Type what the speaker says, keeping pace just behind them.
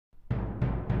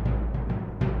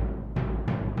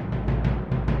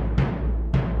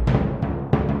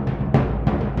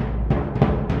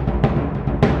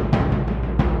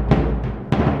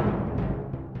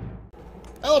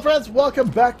Hello friends, welcome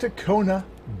back to Kona,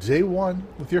 Day 1,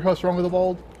 with your host, Rongo the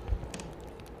Bold.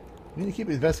 We need to keep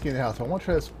investigating the house. I want to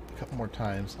try this a couple more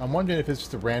times. I'm wondering if it's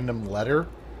just a random letter.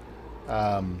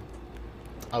 I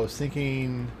was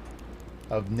thinking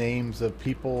of names of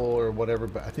people or whatever,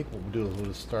 but I think what we'll do is we'll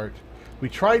just start. We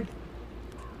tried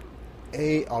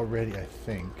A already, I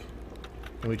think.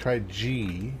 And we tried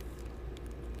G.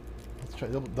 Let's try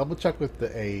double check with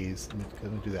the A's.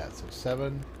 Let me do that. So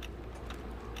 7.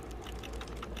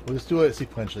 We'll just do it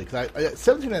sequentially, because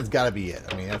 17's got to be it.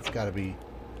 I mean, that's got to be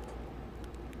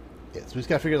it. So we just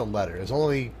got to figure the letter. There's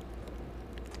only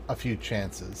a few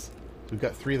chances. We've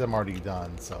got 3 of them already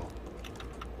done, so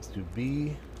let's do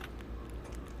B.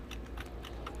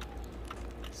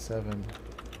 7,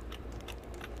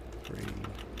 3,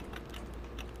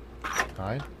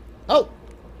 9. Oh,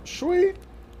 sweet.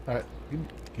 All right,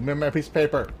 give me my piece of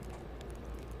paper.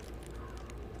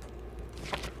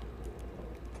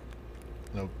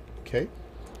 Okay.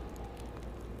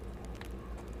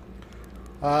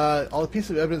 All the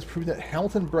pieces of evidence proving that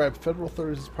Hamilton bribed federal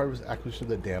authorities as part of his acquisition of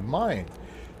the damn mine.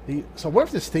 So what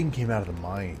if this thing came out of the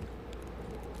mine?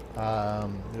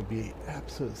 It would be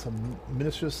absolute. Some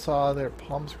ministers saw their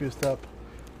palms greased up.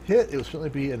 Hit. It would certainly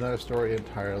be another story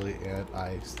entirely, and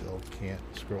I still can't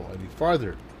scroll any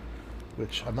farther.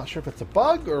 Which I'm not sure if it's a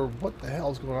bug or what the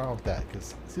hell is going on with that,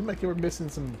 because it seemed like they were missing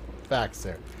some facts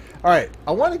there. Alright,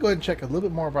 I want to go ahead and check a little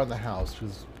bit more about the house,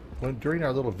 because during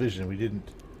our little vision we didn't...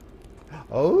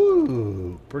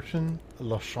 Oh! Bertrand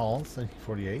Lachance,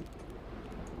 1948.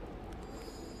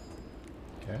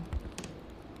 Okay.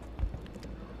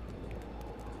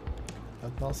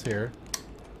 Nothing else here.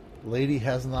 Lady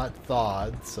has not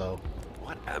thawed, so...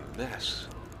 What a mess.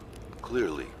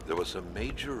 Clearly, there was some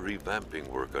major revamping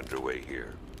work underway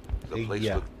here. The place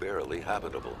looked barely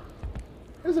habitable.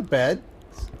 There's a bed.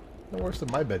 It's no worse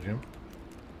than my bedroom.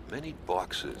 Many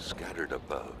boxes scattered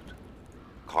about.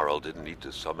 Carl didn't need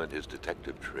to summon his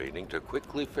detective training to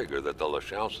quickly figure that the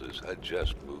Lachances had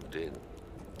just moved in.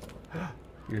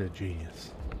 You're a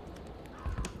genius.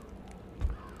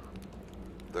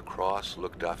 The cross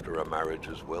looked after a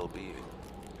marriage's well-being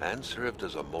and served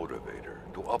as a motivator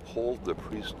to uphold the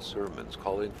priest's sermons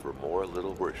calling for more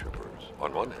little worshippers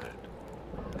on one hand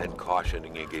and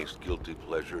cautioning against guilty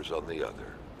pleasures on the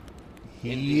other.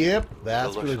 Indeed, yep,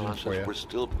 that's the religion for you. Lachances were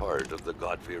still part of the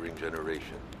God-fearing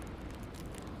generation.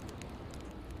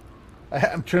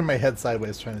 I'm turning my head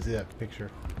sideways trying to see that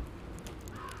picture.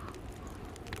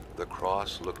 The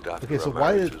cross looked after Okay, so a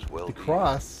why did marriage's the well-being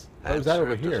cross? Why was that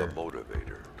over served as here? a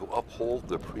motivator to uphold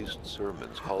the priest's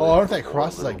sermons calling Oh, I don't for think more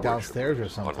cross is like little downstairs or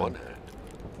worshippers something. on one hand,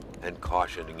 and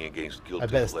cautioning against guilty I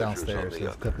bet it's pleasures on downstairs, so the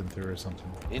it's other. clipping through or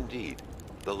something. Indeed,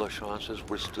 the Lachances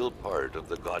were still part of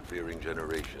the God-fearing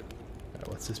generation.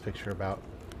 What's this picture about?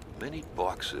 Many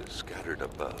boxes scattered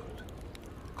about.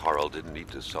 Carl didn't need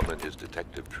to summon his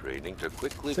detective training to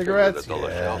quickly Cigarettes? figure that the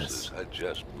Yes. Lachances had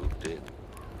just moved in.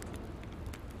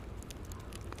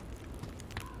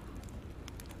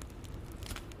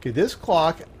 Okay, this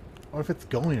clock, I wonder if it's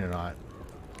going or not.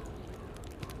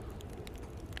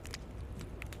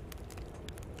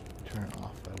 Turn it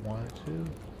off if I wanted to.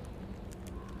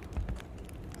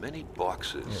 Many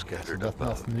boxes Okay, so scattered nothing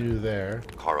about. else new there.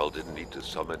 Carl didn't need to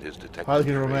summon his detective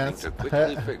Harlequin training romance. to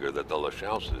quickly figure that the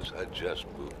Lachances had just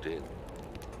moved in.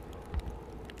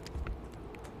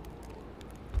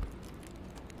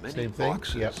 Many Same thing?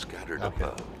 boxes Yep. scattered Okay.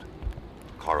 about.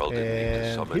 Carl didn't need to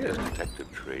And summon his here.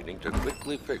 detective training to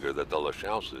quickly figure that the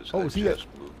Lachances Oh, had was he just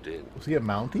moved in. Was he a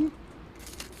Mountie?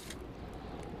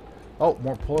 Oh,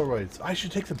 more Polaroids. I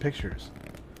should take some pictures.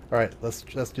 All right, let's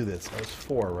do this. That was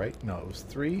 4, right? No, it was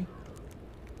 3,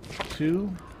 2,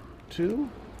 2.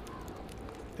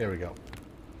 There we go.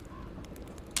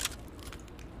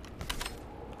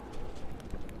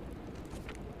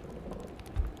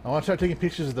 I want to start taking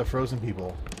pictures of the frozen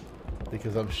people,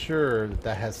 because I'm sure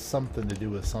that has something to do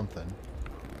with something.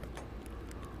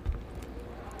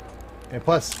 And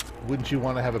plus, wouldn't you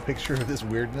want to have a picture of this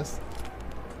weirdness?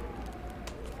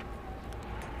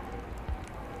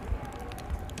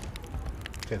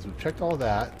 Okay, so we've checked all of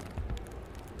that.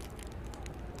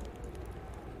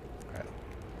 Alright.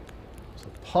 So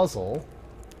puzzle.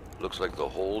 Looks like the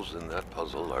holes in that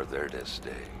puzzle are there to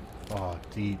stay. Oh,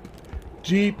 deep.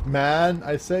 Deep, man!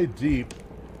 I say deep.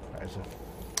 Alright,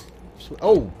 so...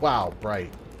 Oh, wow,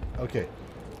 bright. Okay.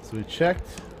 So we checked...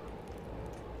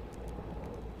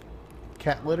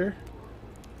 cat litter.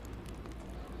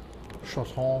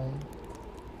 Chaton.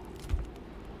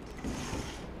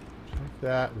 Check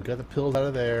that. We got the pills out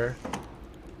of there.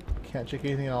 Can't check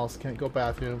anything else. Can't go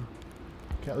bathroom.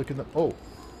 Can't look in the... Oh!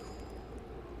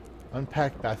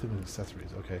 Unpacked bathroom accessories.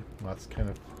 Okay, well, that's kind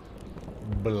of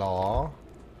blah.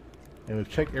 And we've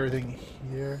checked everything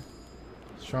here.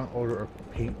 Strong odor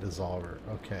of paint dissolver.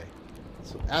 Okay.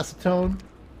 So acetone.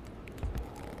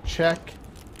 Check.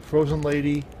 Frozen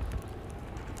lady.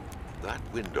 That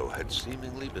window had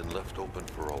seemingly been left open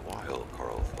for a while,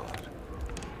 Carl thought.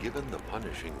 Given the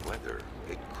punishing weather,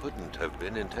 it couldn't have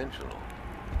been intentional.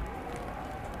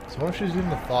 So I wonder if she's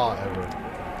even a thaw ever.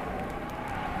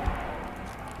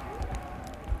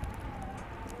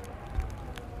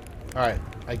 Alright,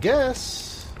 I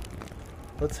guess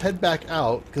let's head back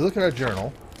out. Because look at our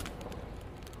journal.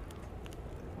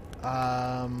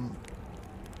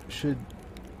 Should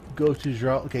go to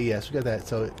draw. Okay, yes, we got that.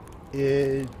 So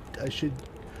I should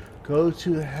go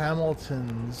to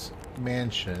Hamilton's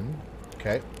mansion.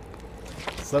 Okay.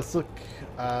 So let's look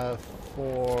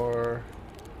for.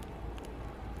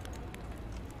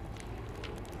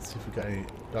 Let's see if we got any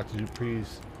Dr.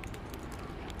 Dupree's.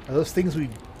 Are those things we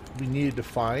needed to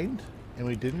find and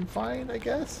we didn't find? I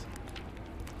guess.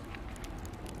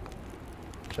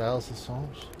 Giles'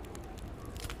 songs.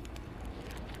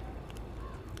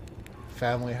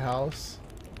 Family house.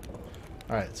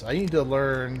 Alright, so I need to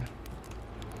learn.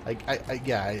 I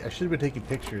should have been taking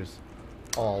pictures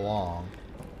all along.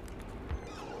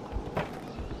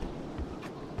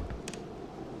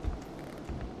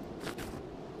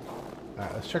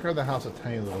 Alright, let's check around the house a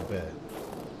tiny little bit.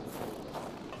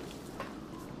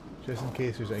 Just in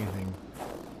case there's anything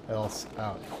else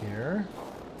out here.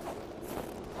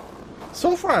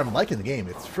 So far, I'm liking the game.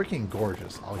 It's freaking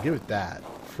gorgeous. I'll give it that,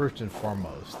 first and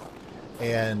foremost.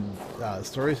 And the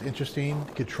story is interesting.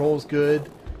 Control's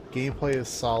good. Gameplay is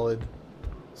solid.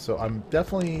 So I'm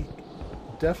definitely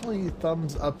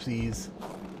thumbs up these.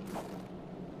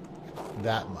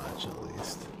 That much, at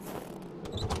least.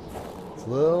 It's a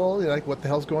little, like, what the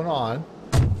hell's going on?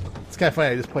 It's kind of funny.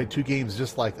 I just played two games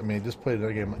just like. I just played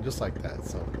another game just like that.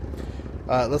 So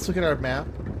let's look at our map.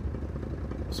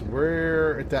 So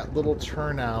we're at that little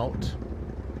turnout.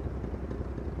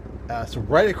 So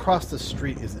right across the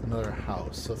street is another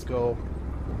house. So let's go.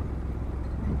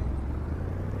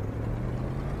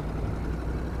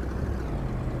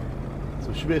 So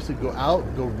we should basically go out,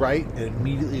 go right, and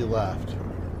immediately left.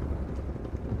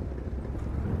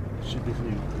 Should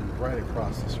basically be right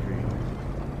across the street.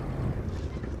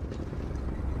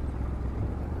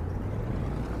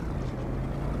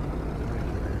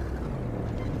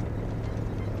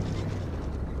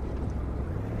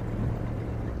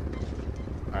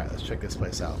 Alright, let's check this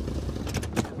place out.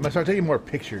 I'm going to start taking more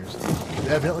pictures.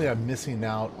 Evidently I'm missing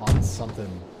out on something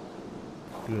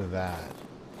due to that.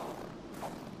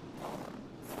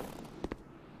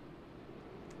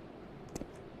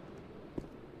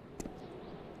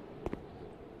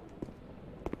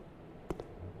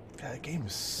 God, that game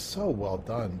is so well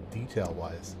done,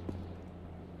 detail-wise.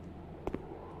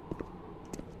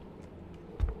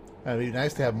 It'd be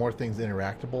nice to have more things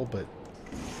interactable, but...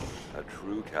 A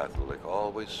true Catholic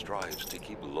always strives to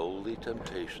keep lowly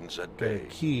temptations at bay.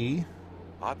 Key.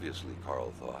 Obviously,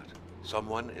 Carl thought,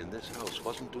 someone in this house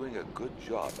wasn't doing a good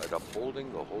job at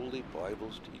upholding the Holy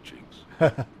Bible's teachings.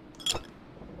 A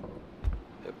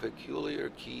peculiar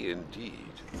key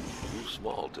indeed. Too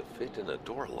small to fit in a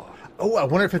door lock. Oh, I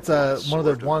wonder if it's one of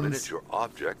the ones... miniature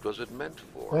object was it meant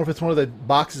for? I wonder if it's one of the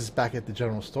boxes back at the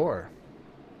general store.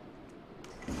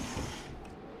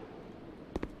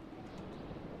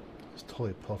 It's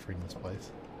totally pilfering this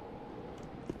place.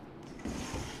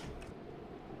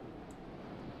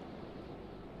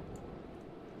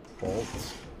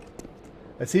 Bolts.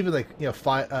 It's even like,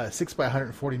 6 by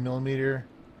 140 millimeter.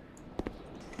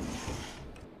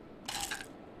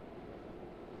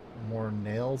 More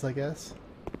nails, I guess.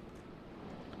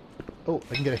 Oh,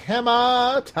 I can get a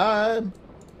hammer time.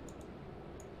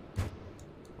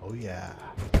 Oh yeah.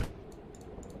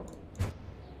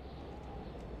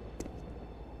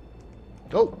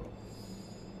 Go.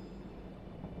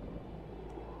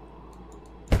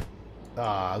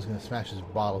 I was gonna smash his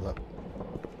bottles up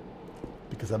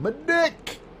because I'm a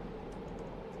dick.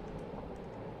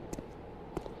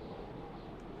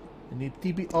 I need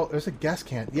TB. Oh, there's a gas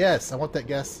can. Yes, I want that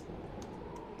gas.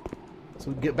 So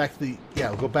we get back to the...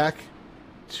 Yeah, we'll go back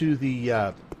to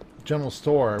the general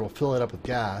store. We'll fill it up with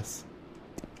gas.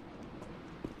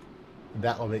 And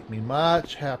that will make me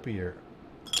much happier.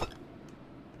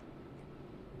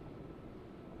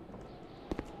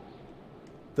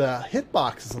 The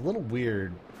hitbox is a little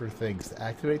weird for things to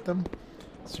activate them.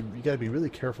 So you gotta be really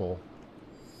careful.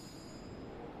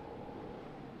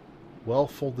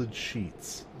 Well-folded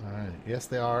sheets. Alright, yes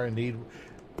they are indeed.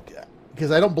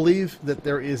 Because I don't believe that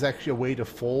there is actually a way to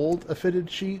fold a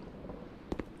fitted sheet.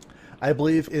 I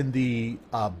believe in the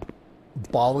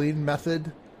balling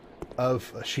method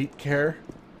of sheep care.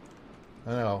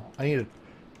 I don't know. I need to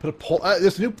put a poll.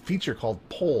 There's a new feature called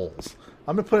polls.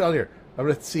 I'm going to put it on here. I'm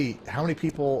going to see how many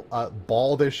people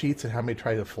ball their sheets and how many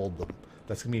try to fold them.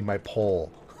 That's going to be my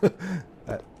poll. If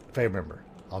I remember.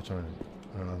 I'll try and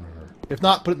remember. If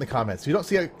not, put it in the comments. If you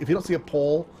don't see a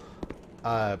poll,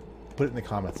 put it in the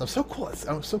comments. I'm so cool.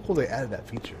 I'm so cool they added that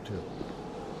feature too.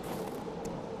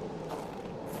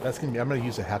 That's gonna be. I'm gonna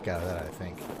use the heck out of that. I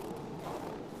think.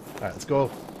 All right, let's go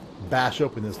bash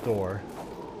open this door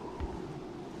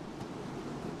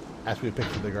after we pick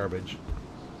through the garbage.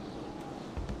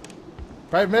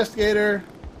 Private investigator,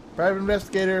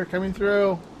 coming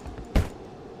through.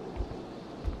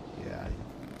 Yeah,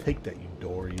 take that, you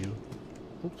door, you.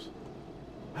 Oops.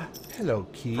 Hello,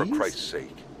 keys. For Christ's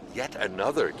sake, yet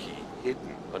another key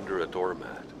hidden under a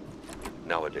doormat.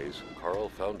 Nowadays, Carl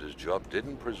found his job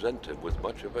didn't present him with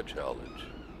much of a challenge.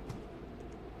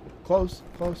 Close.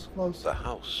 The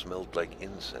house smelled like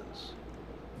incense.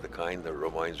 The kind that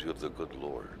reminds you of the good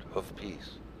Lord, of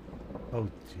peace. Oh,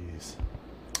 jeez.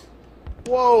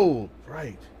 Whoa!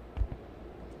 Right.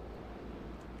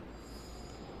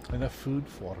 Enough food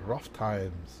for rough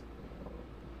times.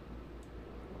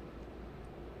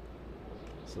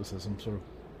 So this is some sort of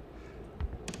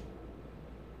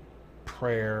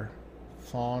prayer.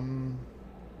 Fawn.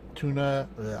 Tuna.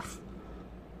 Ugh.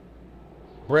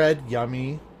 Bread.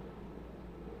 Yummy.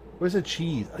 Where's the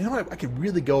cheese? You know what? I could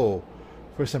really go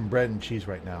for some bread and cheese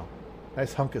right now.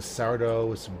 Nice hunk of sourdough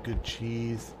with some good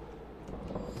cheese.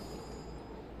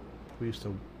 We used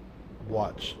to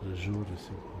watch the jour de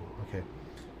see. Okay.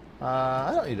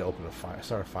 I don't need to open a fire.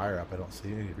 Start a fire up. I don't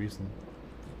see any reason.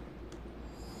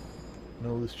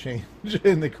 No loose change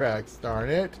in the cracks. Darn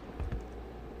it.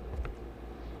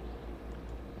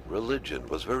 Religion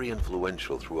was very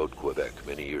influential throughout Quebec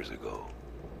many years ago.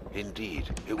 Indeed,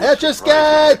 it was Etch a surprising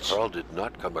that sketch! Carl did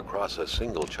not come across a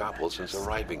single chapel since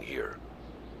arriving here.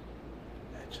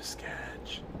 Etch a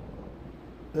sketch.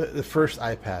 The first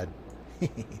iPad.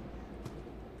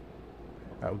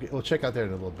 Alright, we'll check out there in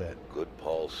a little bit. Good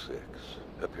Paul VI,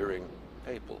 appearing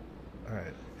papal.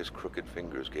 Alright. His crooked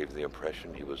fingers gave the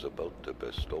impression he was about to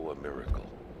bestow a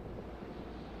miracle.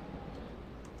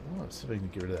 Oh, let's see if I can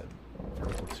get rid of that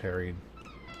vertical tearing.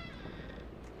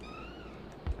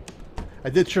 I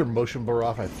did turn motion blur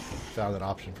off. I found an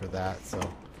option for that, so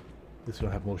this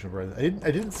don't have motion blur. I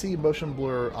didn't see motion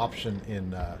blur option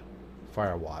in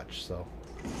Firewatch, so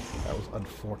that was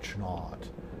unfortunate.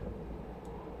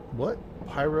 What?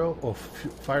 Pyro? Oh,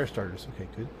 fire starters. Okay,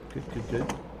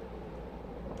 good.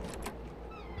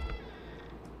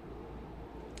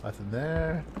 Nothing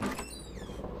there.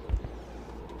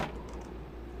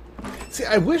 See,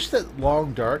 I wish that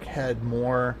Long Dark had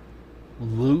more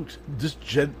loot, just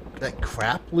like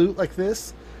crap loot like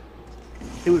this.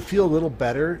 It would feel a little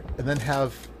better, and then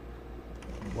have.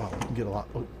 Wow, we can get a lot.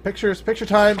 Oh, picture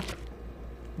time.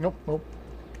 Nope.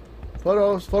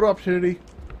 Photo opportunity.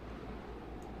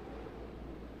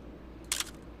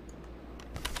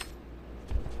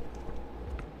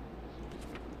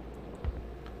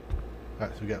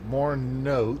 Alright, so we got more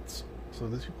notes. So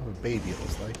these people have a baby, it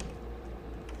looks like.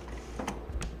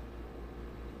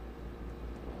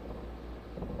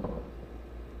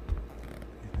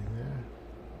 Anything there?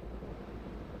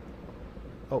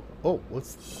 Oh,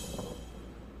 what's...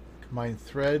 Combine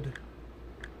thread.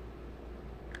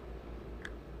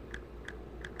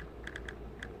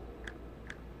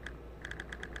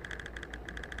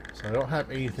 So I don't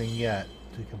have anything yet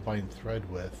to combine thread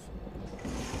with.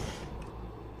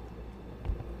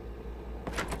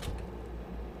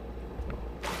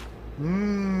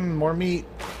 More meat.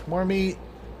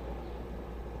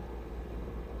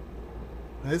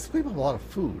 These people have a lot of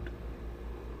food.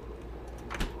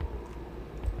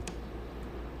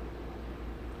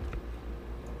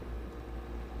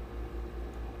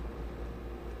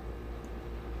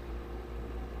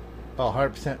 Oh,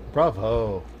 100%.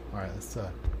 Bravo. Alright, let's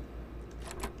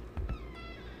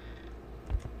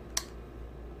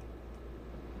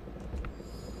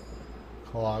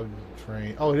clog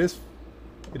train. Oh, it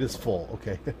is full.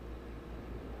 Okay.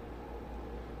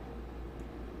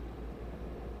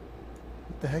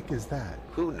 What the heck is that?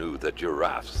 Who knew that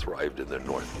giraffes thrived in the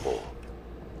North Pole?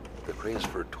 The craze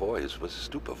for toys was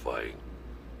stupefying.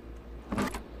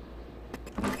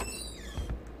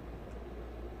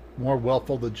 More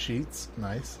well-folded sheets.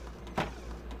 Nice.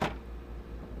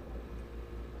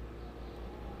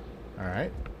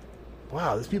 Alright.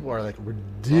 Wow, these people are like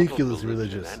ridiculously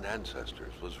religious. And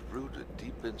ancestors was rooted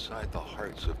deep inside the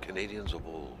hearts of Canadians of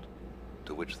old,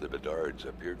 to which the Bedards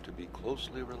appeared to be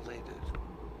closely related.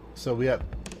 So we have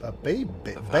a baby.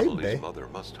 The family's mother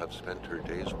must have spent her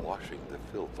days washing the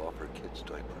filth off her kids'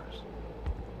 diapers.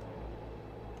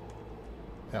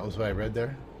 That was what I read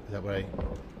there? Is that what I...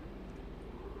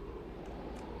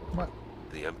 What?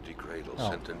 The empty cradle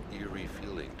sent an eerie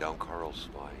feeling down Carl's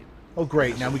spine. Oh,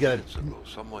 great. Now we got minutes ago,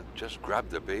 someone just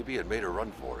grabbed the baby and made a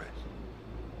run for it.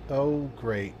 Oh,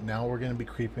 great. Now we're going to be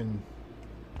creeping...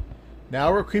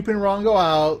 Now we're creeping Rongo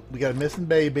out. We got a missing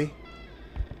baby.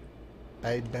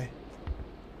 Baby.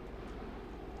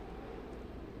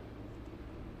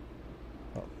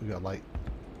 Oh, we got light.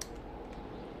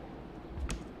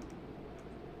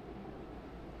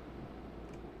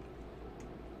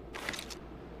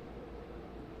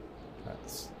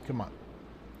 That's... Come on.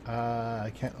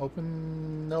 I can't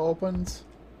open... No opens.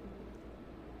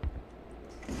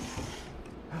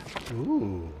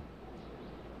 Ooh.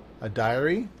 A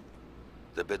diary?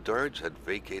 The Bedards had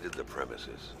vacated the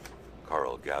premises.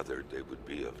 Carl gathered they would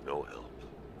be of no help.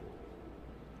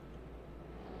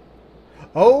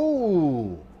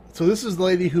 Oh! So this is the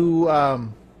lady who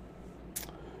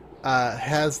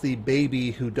has the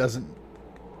baby who doesn't...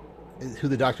 Who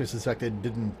the doctor suspected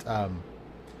didn't...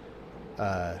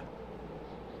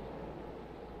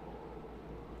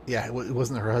 yeah, it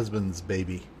wasn't her husband's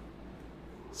baby.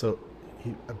 So...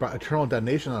 I brought eternal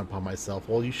damnation upon myself.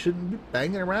 Well, you shouldn't be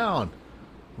banging around.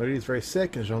 Marie is very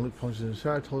sick, and Jean-Luc plunged into the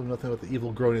shower. I told him nothing about the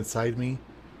evil growing inside me.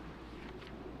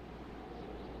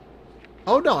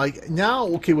 Oh no! Now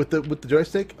okay with the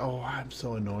joystick. Oh, I'm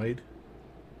so annoyed.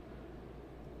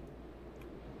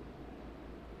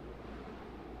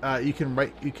 You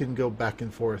can go back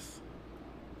and forth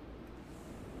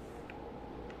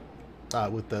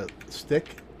with the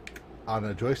stick. On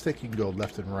a joystick, you can go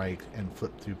left and right and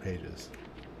flip through pages.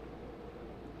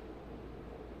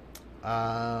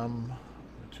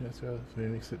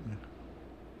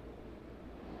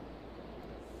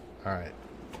 Alright.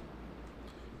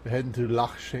 We're heading to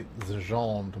Lac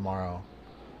Jean tomorrow.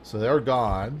 So they're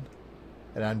gone.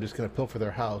 And I'm just going to pilfer their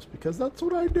house because that's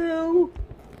what I do.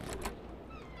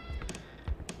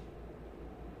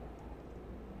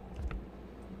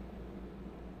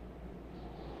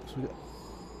 So we got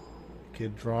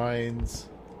kid drawings.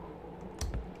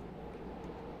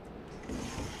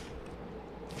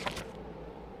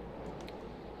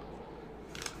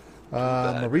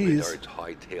 Marie's. The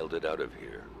hightailed it out of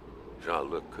here.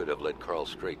 Jean-Luc could have led Carl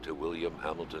straight to William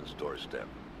Hamilton's doorstep.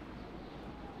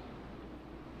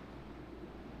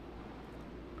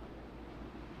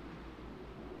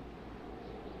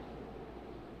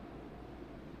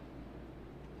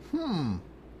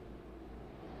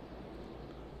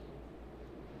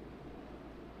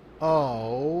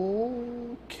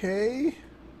 Okay.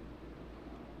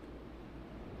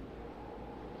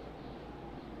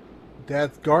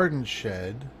 Dad's garden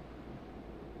shed.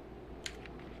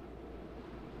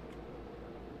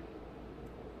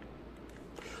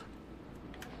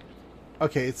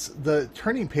 Okay, it's the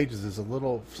turning pages is a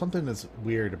little something that's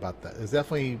weird about that. It's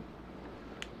definitely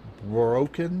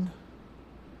broken.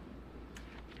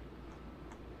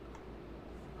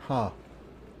 Huh.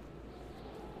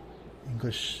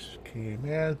 English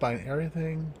man buying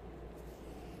everything.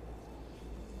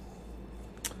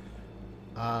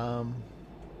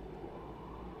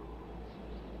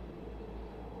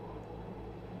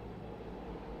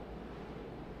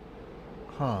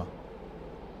 Huh.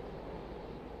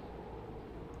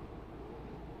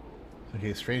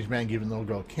 Okay, strange man giving little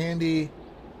girl candy.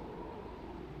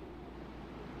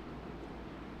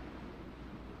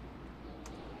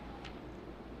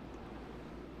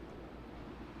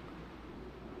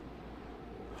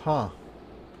 Huh.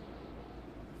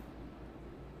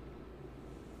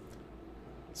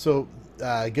 So,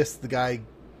 I guess the guy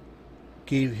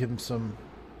gave him some...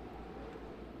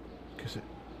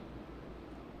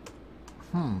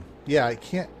 Yeah, I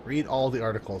can't read all the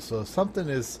articles, so something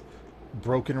is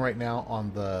broken right now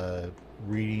on the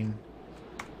reading.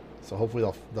 So hopefully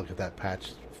they'll get that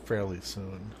patched fairly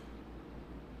soon.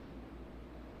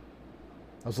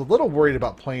 I was a little worried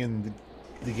about playing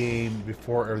the game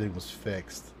before everything was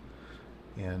fixed.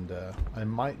 And I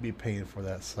might be paying for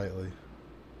that slightly.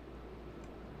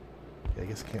 Okay, I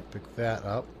guess I can't pick that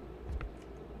up.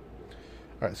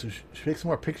 Alright, so should we take some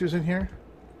more pictures in here?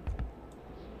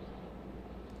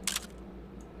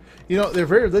 You know, they're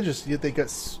very religious, yet they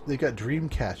got dream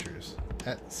catchers.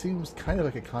 That seems kind of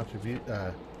like a what do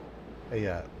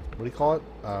you call it?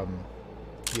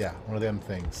 Yeah, one of them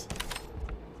things.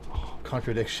 Oh,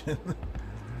 contradiction.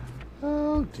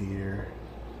 Oh dear.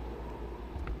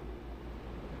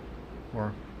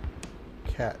 More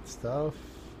cat stuff.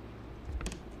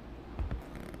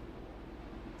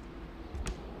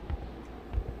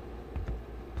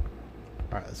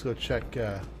 Alright, let's go check...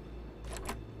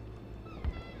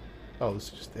 Oh, this is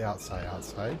just the outside.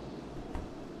 Alright,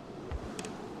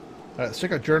 let's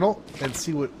check our journal and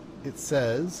see what it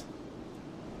says.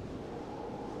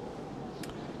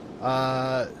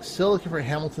 Still looking for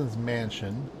Hamilton's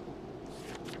mansion.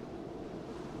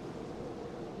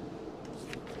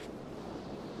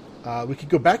 We could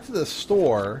go back to the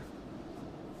store.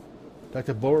 Back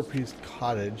to Blower Priest's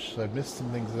cottage. So I missed some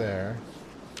things there.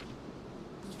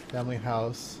 Family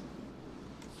house.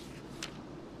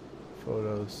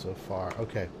 Photos so far.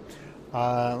 Okay.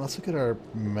 Let's look at our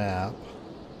map.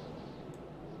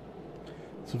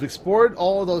 So we've explored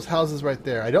all of those houses right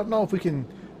there. I don't know if we can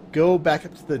go back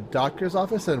up to the doctor's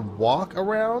office and walk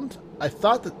around. I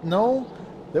thought that... No.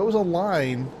 There was a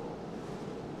line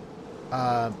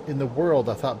in the world,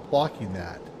 I thought, blocking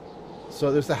that.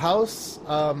 So there's a house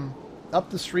up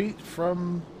the street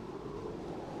from...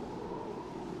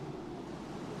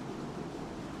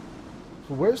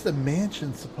 So where's the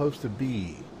mansion supposed to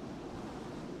be?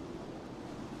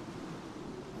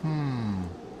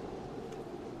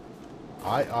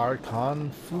 I are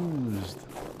confused.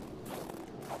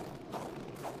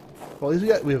 Well, at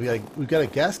least we've got a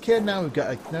gas can now. We've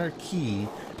got another key,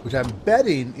 which I'm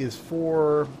betting is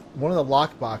for one of the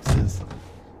lock boxes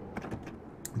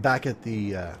back at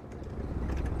the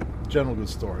general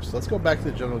goods store. So let's go back to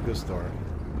the general goods store,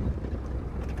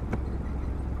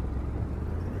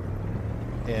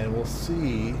 and we'll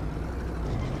see.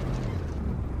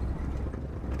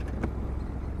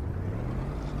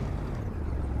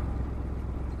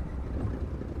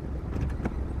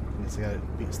 I guess I gotta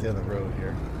stay on the road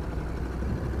here.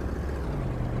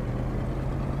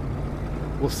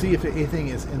 We'll see if anything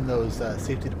is in those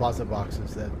safety deposit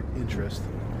boxes that interest.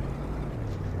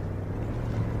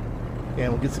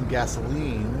 And we'll get some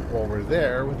gasoline while we're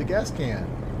there with the gas can.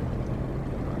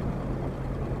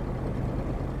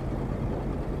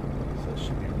 So it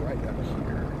should be right up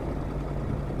here.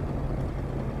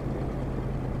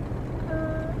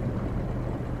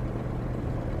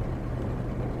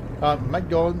 Am I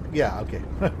going? Yeah, okay.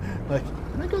 Like,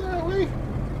 am I going the right way?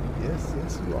 Yes,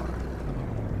 yes you are.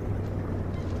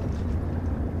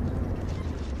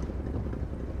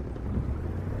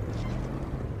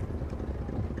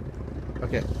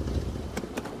 Okay.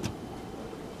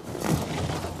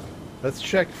 Let's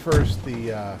check first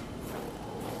the...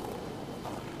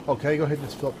 Oh, can I go ahead and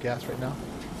just fill up gas right now?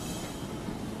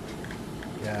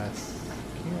 Yes.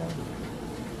 Can.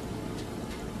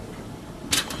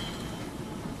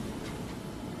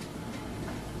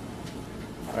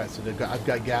 Alright, so I've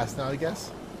got gas now, I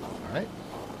guess. Alright.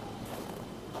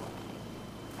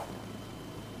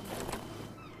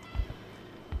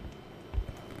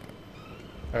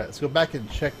 Alright, let's go back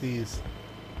and check these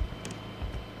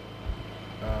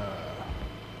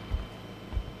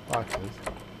boxes.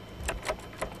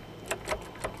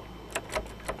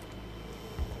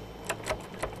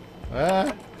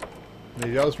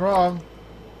 Maybe I was wrong.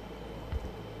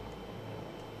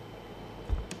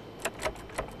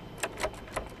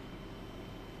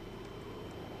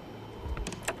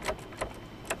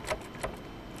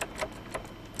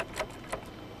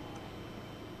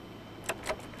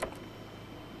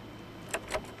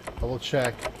 Double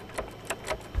check.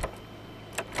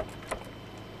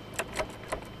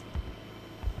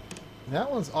 That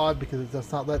one's odd because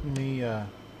it's not letting me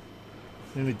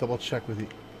maybe double check with the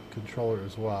controller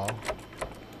as well.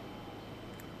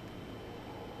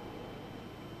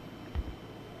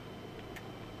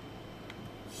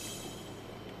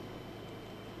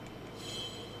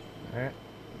 Alright.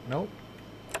 Nope.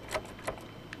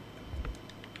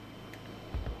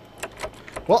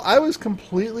 Well, I was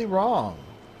completely wrong.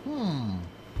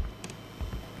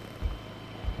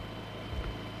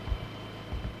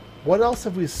 What else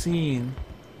have we seen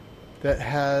that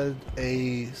had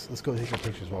a... Let's go take some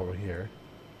pictures while we're here.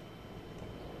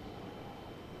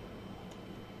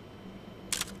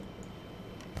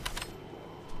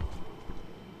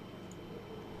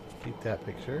 Keep that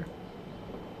picture.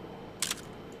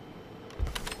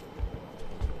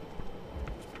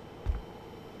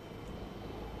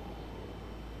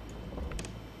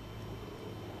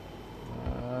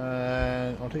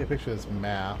 I'll take a picture of this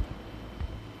map.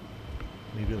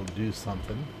 Maybe it'll do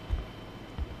something.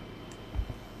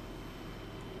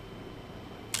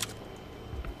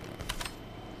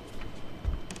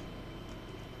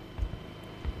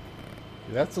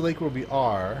 That's the lake where we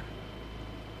are.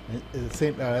 It's the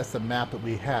same. That's the map that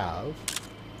we have,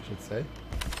 I should say.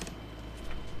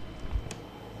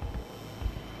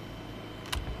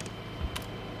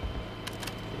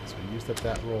 Okay, so we used up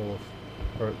that roll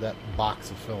of, or that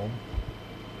box of film.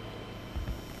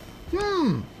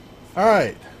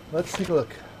 Alright, let's take a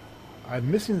look.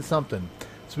 I'm missing something.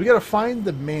 So we gotta find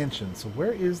the mansion. So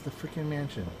where is the freaking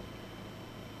mansion?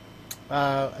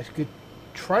 I could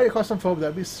try to cross some folk, but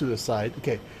that'd be suicide.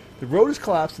 Okay, the road is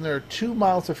collapsed and there are 2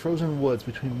 miles of frozen woods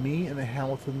between me and the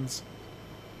Hamilton's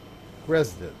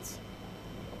residence.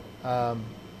 Alright,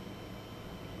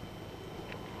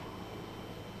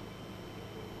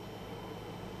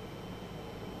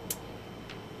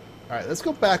 let's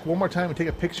go back one more time and take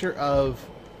a picture of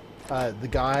the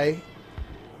guy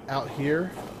out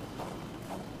here.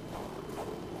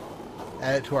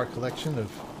 Add it to our collection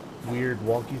of weird,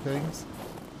 wonky things.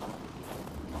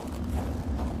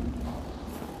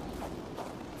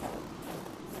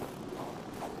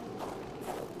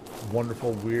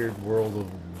 Wonderful, weird world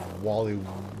of Wally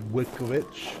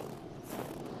Wickovich.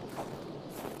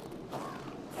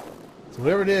 So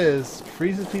whatever it is,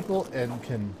 freezes people and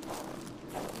can...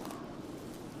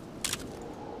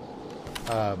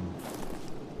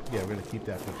 yeah, we're going to keep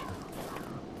that picture.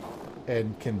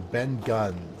 And can bend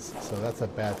guns, so that's a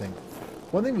bad thing.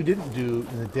 One thing we didn't do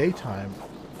in the daytime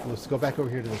was to go back over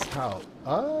here to this house.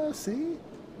 See?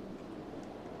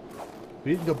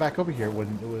 We didn't go back over here when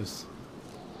it was...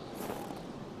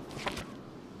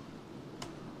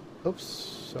 Oops,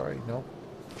 sorry, no.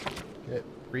 Get,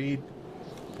 read.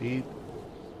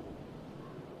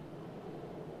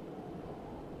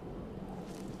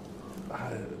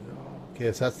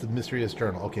 Okay, so that's the mysterious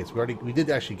journal. Okay, so we did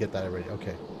actually get that already.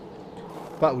 Okay.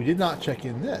 But we did not check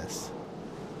in this.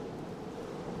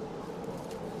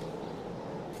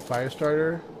 Fire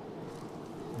starter.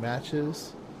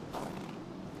 Matches.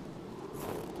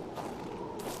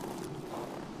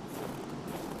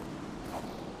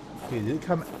 Okay, did it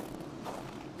come...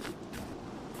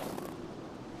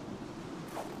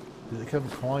 Did it come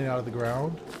crawling out of the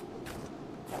ground?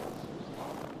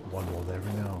 One will never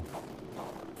know.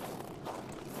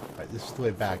 Alright, this is the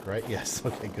way back, right? Yes,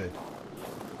 okay, good.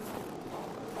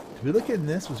 Did we look in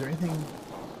this? Was there anything...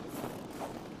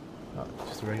 Oh,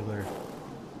 just a regular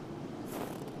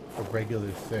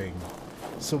thing.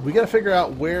 So we gotta figure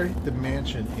out where the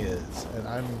mansion is. And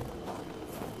I'm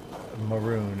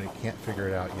maroon and can't figure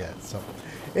it out yet. So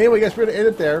anyway, guys, we're gonna end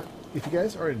it there. If you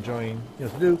guys are enjoying, you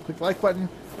know what to do, click the like button.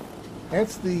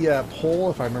 Answer the poll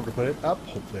if I remember to put it up.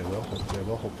 Hopefully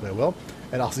I will.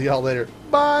 And I'll see y'all later.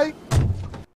 Bye!